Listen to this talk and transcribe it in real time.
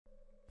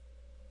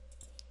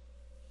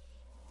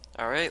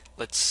Alright,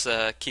 let's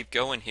keep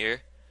going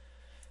here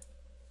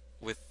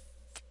with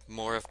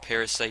more of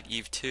Parasite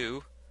Eve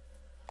 2.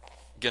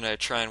 Gonna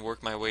try and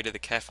work my way to the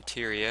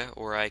cafeteria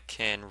where I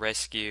can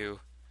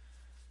rescue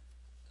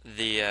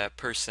the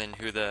person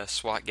who the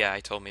SWAT guy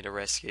told me to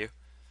rescue.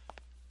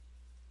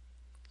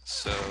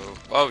 So,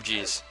 oh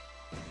jeez.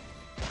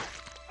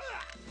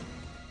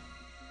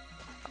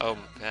 Oh,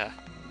 yeah.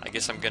 I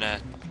guess I'm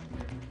gonna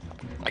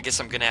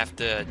have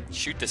to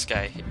shoot this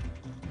guy.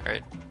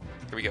 Alright,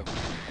 here we go.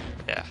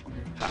 Yeah.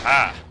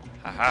 Haha.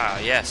 Haha,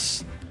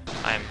 yes.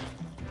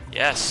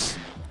 Yes.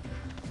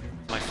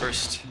 My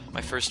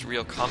first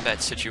real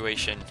combat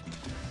situation.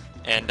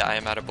 And I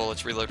am out of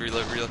bullets. Reload,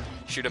 reload, reload.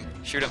 Shoot him,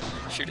 shoot him,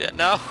 shoot it.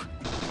 No!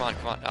 Come on,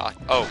 come on.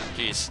 Oh,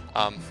 jeez.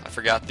 I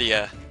forgot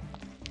the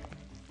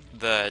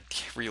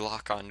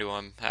relock onto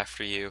him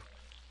after you,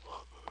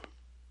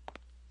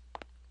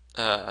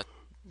 uh,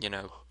 you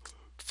know,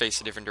 face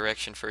a different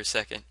direction for a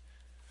second.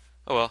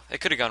 Oh well,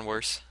 it could have gone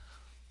worse.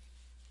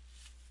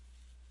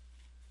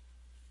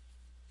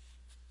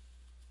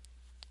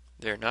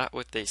 They're not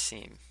what they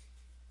seem.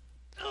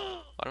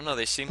 I don't know,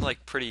 they seem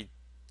like pretty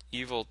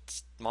evil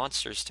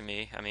monsters to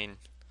me. I mean,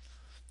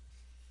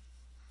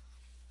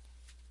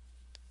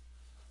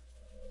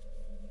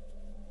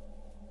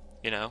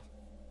 you know,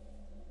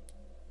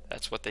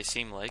 that's what they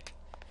seem like.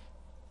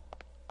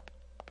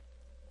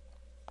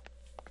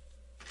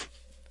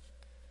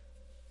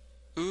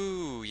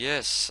 Ooh,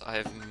 yes,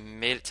 I've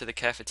made it to the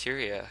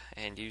cafeteria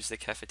and used the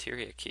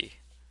cafeteria key.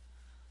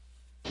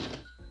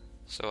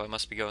 So I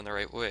must be going the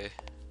right way.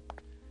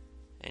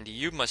 And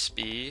you must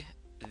be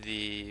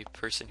the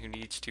person who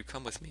needs to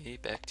come with me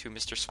back to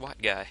Mr.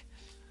 SWAT guy.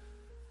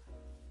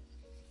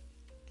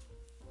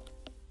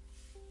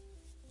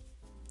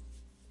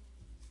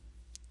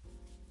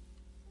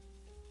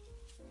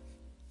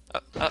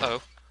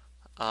 Uh-oh.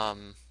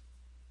 Um.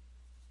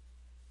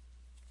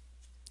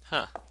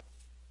 Huh.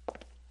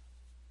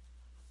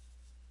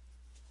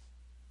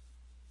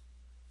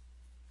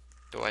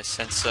 Do I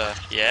sense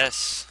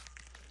yes.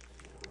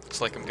 Looks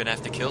like I'm gonna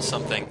have to kill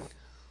something.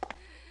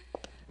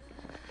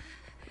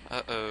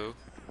 Uh-oh.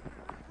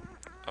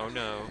 Oh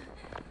no.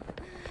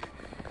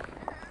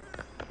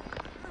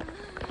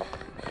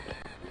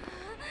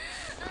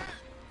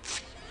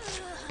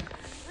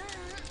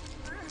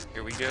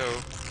 Here we go.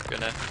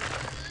 Gonna...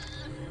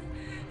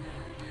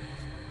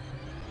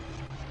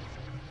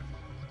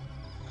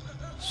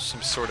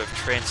 some sort of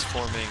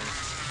transforming,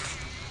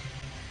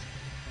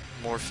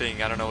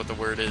 morphing, I don't know what the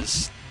word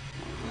is,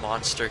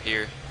 monster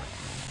here.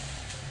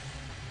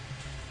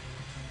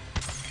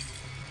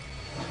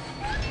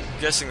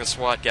 I'm guessing the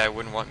SWAT guy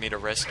wouldn't want me to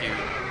rescue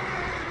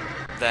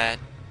that,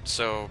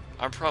 so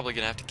I'm probably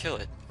gonna have to kill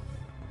it.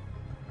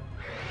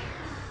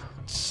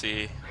 Let's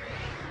see.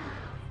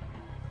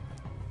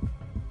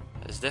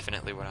 That is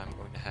definitely what I'm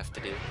going to have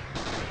to do.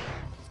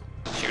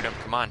 Shoot him,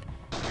 come on.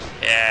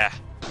 Yeah!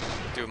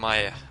 Do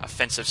my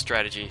offensive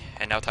strategy,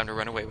 and now time to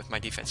run away with my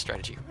defense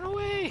strategy. Run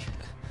away!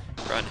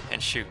 Run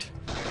and shoot.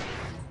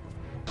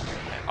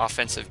 My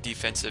offensive,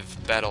 defensive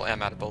battle.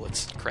 I'm out of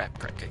bullets. Crap,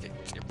 crap, crap,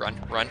 crap. Run,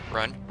 run,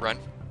 run, run,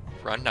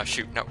 run. Now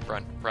shoot. No,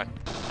 run, run.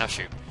 Now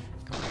shoot.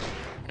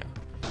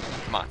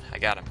 Come on, I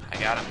got him. I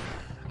got him.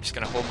 I'm just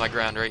gonna hold my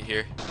ground right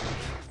here.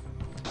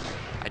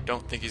 I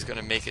don't think he's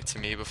gonna make it to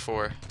me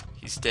before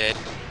he's dead.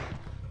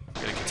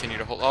 I'm gonna continue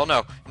to hold. Oh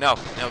no, no,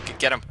 no!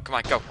 Get him! Come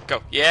on, go,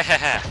 go!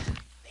 Yeah!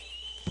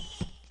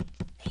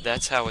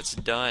 That's how it's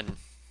done.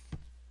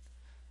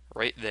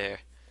 Right there.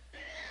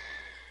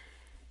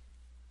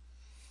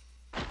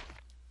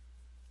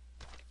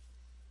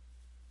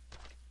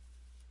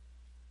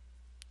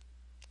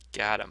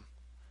 Got him.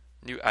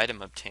 New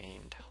item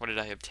obtained. What did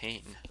I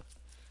obtain?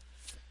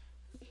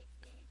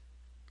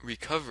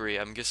 Recovery.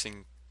 I'm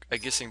guessing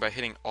by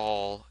hitting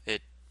all,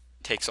 it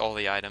takes all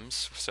the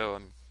items. So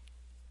I'm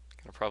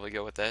gonna probably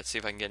go with that. See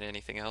if I can get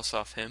anything else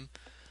off him.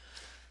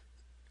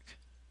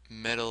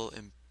 Metal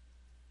and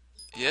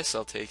yes,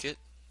 I'll take it.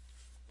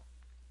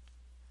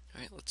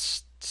 Alright,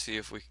 let's see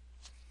if we...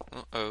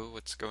 Uh-oh,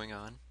 what's going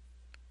on?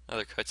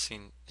 Another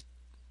cutscene,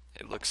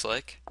 it looks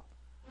like.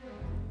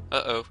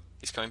 Uh-oh,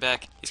 he's coming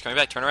back. He's coming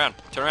back. Turn around.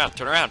 Turn around.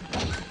 Turn around.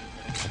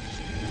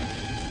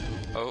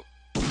 Oh.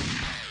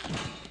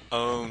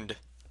 Owned.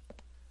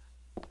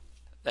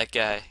 That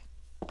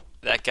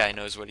guy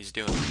knows what he's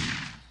doing.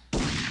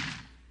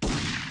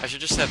 I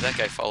should just have that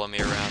guy follow me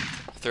around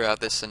throughout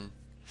this and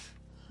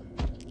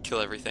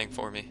kill everything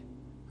for me.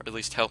 Or at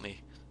least help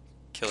me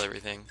kill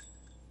everything.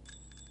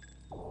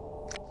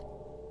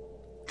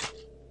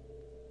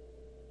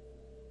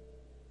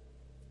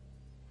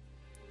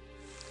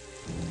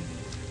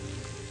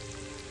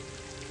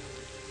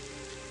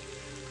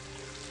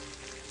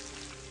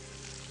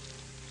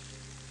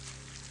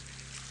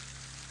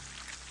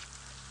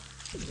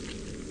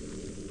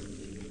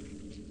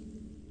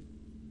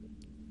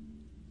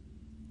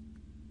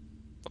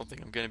 Don't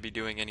think I'm going to be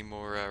doing any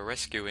more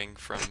rescuing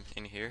from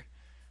in here.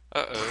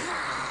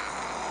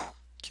 Uh-oh.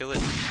 Kill it.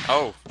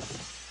 Oh.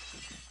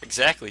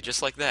 Exactly,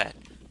 just like that.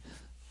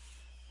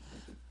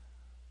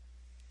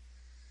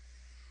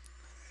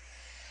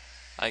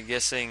 I'm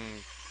guessing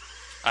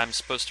I'm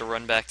supposed to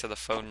run back to the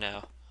phone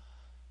now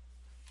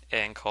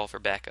and call for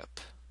backup.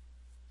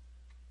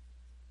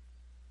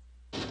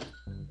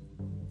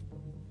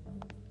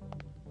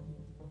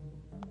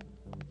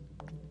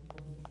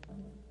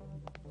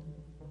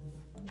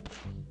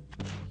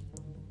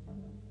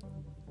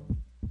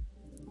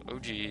 Oh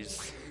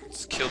geez,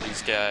 let's kill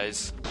these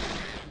guys.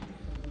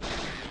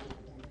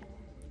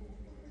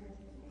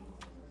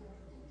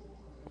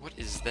 What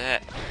is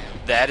that?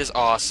 That is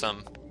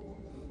awesome.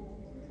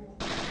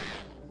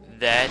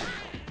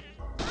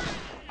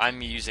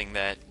 I'm using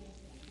that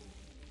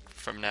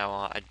from now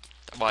on.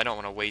 Well, I don't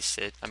want to waste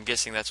it. I'm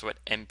guessing that's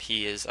what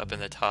MP is up in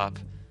the top.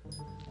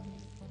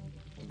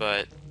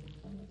 But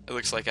it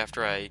looks like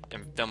after I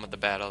am done with the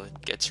battle,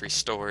 it gets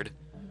restored.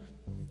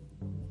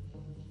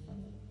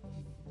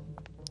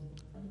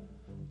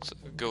 So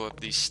go up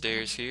these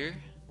stairs here.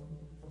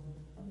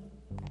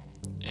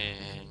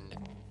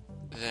 And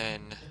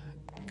then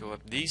go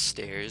up these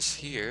stairs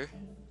here.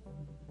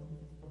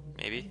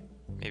 Maybe.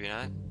 Maybe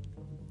not.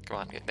 Come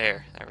on, get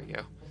there. There we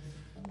go.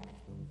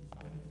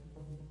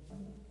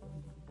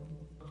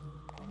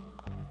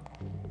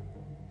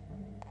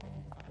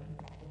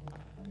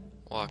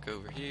 Walk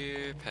over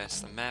here,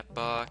 past the map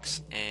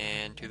box,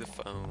 and to the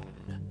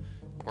phone,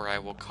 where I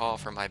will call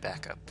for my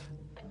backup.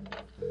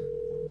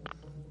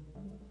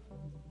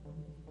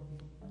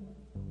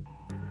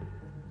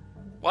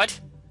 What?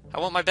 I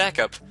want my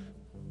backup.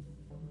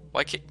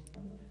 Why can't...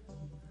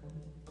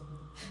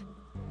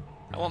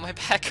 I want my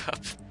backup.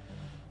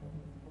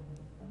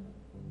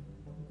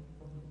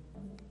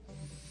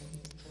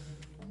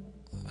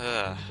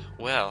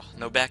 Well,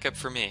 no backup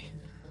for me.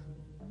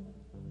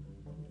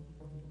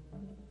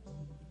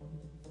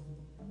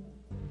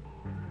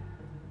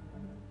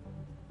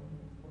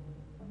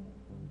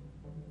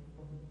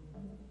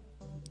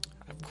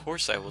 Of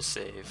course I will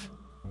save.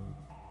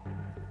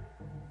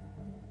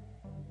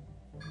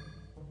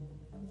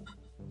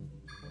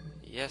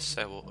 Yes,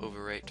 I will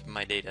overwrite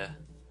my data.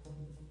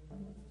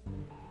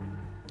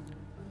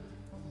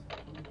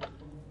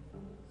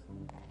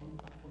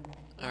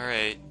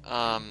 Alright,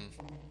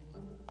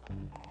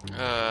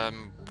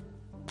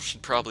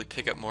 should probably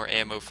pick up more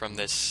ammo from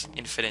this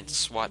infinite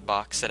SWAT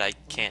box that I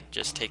can't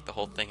just take the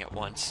whole thing at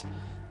once.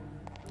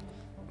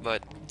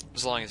 But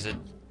as long as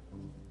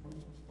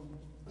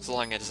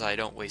I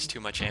don't waste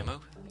too much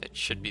ammo, it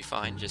should be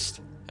fine. Just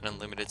an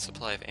unlimited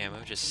supply of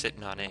ammo, just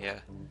sitting on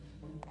a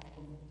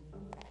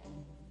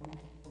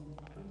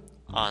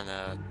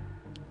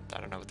I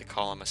don't know what they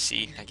call them, a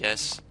seat, I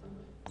guess.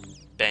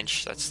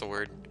 Bench, that's the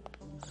word.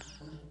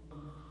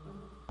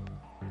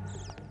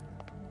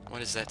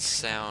 What is that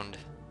sound?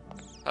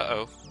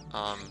 Uh-oh.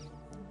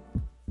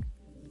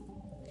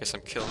 Guess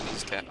I'm killing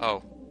these guys.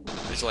 Oh,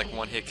 these are like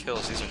one-hit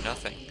kills. These are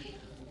nothing.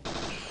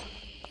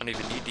 I don't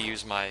even need to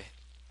use my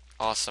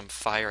awesome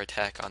fire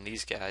attack on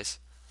these guys.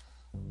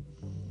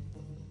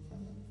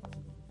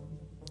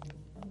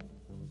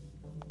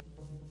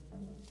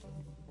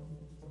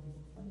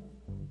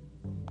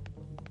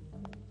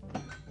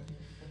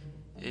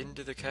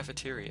 Into the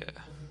cafeteria.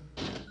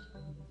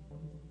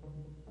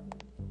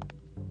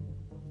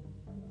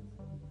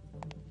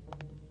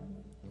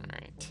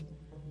 Alright.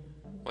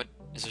 What?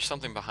 Is there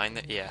something behind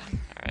that? Yeah.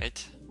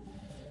 Alright.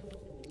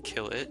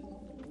 Kill it.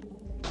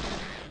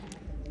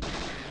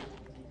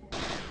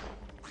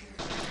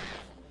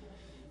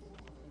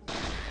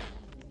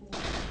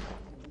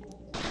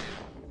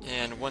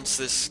 And once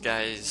this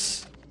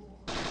guy's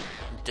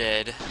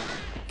dead,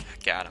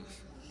 got him.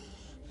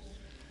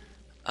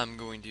 I'm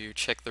going to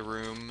check the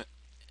room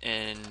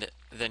and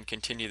then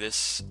continue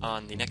this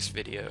on the next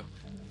video.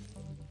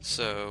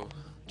 So,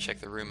 check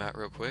the room out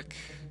real quick.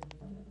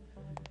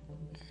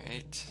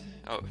 Alright.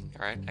 Oh,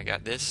 alright, I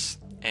got this,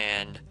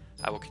 and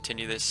I will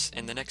continue this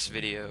in the next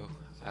video.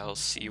 I'll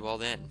see you all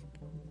then.